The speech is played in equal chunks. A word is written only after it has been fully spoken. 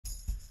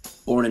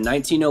Born in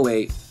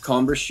 1908,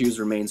 Converse shoes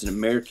remains an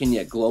American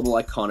yet global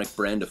iconic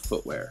brand of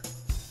footwear.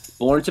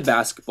 Born to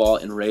basketball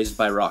and raised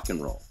by rock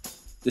and roll.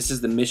 This is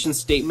the mission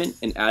statement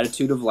and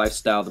attitude of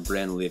lifestyle the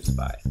brand lives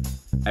by.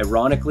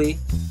 Ironically,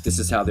 this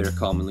is how they are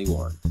commonly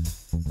worn.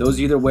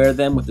 Those either wear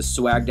them with a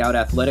swagged out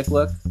athletic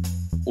look,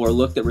 or a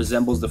look that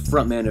resembles the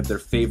frontman of their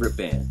favorite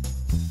band.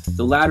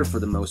 The latter, for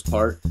the most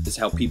part, is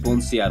how people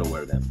in Seattle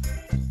wear them.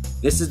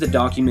 This is the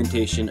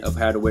documentation of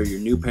how to wear your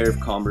new pair of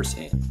Converse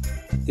in.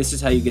 This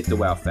is how you get the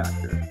wow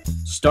factor.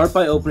 Start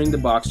by opening the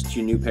box to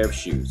your new pair of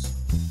shoes.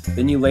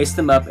 Then you lace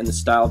them up in the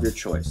style of your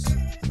choice.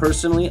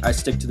 Personally, I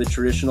stick to the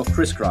traditional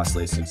crisscross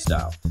lacing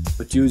style,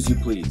 but do as you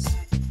please.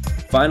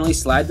 Finally,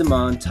 slide them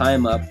on, tie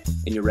them up,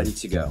 and you're ready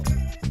to go.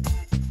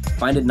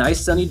 Find a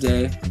nice sunny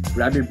day,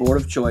 grab your board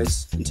of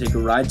choice, and take a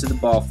ride to the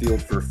ball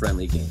field for a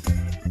friendly game.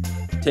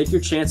 Take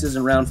your chances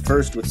and round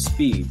first with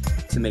speed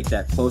to make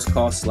that close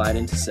call slide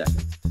into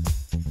second.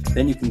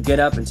 Then you can get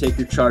up and take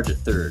your charge at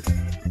third.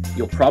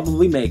 You'll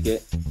probably make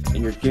it, and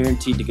you're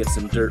guaranteed to get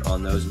some dirt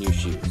on those new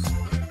shoes.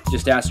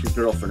 Just ask your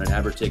girlfriend and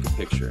have her take a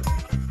picture.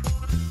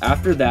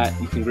 After that,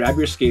 you can grab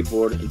your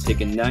skateboard and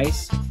take a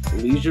nice,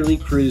 leisurely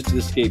cruise to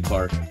the skate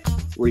park,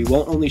 where you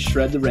won't only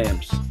shred the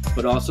ramps,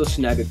 but also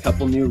snag a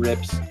couple new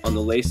rips on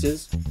the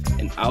laces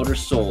and outer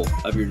sole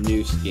of your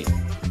new skin.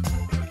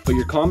 But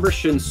your Converse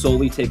shouldn't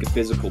solely take a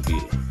physical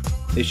beating.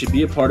 They should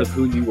be a part of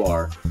who you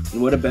are,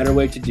 and what a better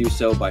way to do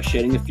so by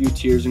shedding a few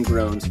tears and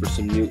groans for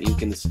some new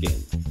ink in the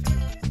skin.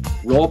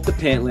 Roll up the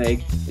pant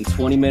leg, and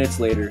 20 minutes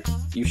later,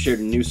 you've shared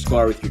a new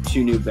scar with your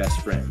two new best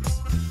friends.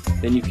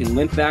 Then you can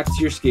limp back to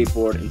your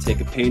skateboard and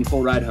take a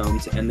painful ride home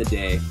to end the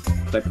day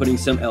by putting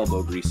some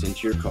elbow grease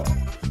into your car.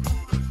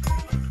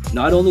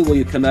 Not only will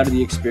you come out of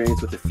the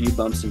experience with a few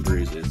bumps and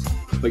bruises,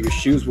 but your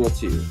shoes will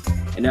too.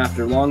 And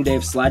after a long day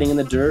of sliding in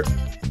the dirt,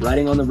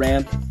 riding on the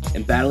ramp,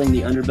 and battling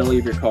the underbelly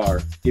of your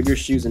car, give your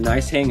shoes a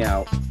nice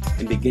hangout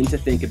and begin to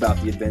think about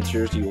the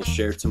adventures you will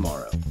share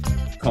tomorrow.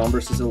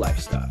 Converse is a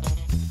lifestyle.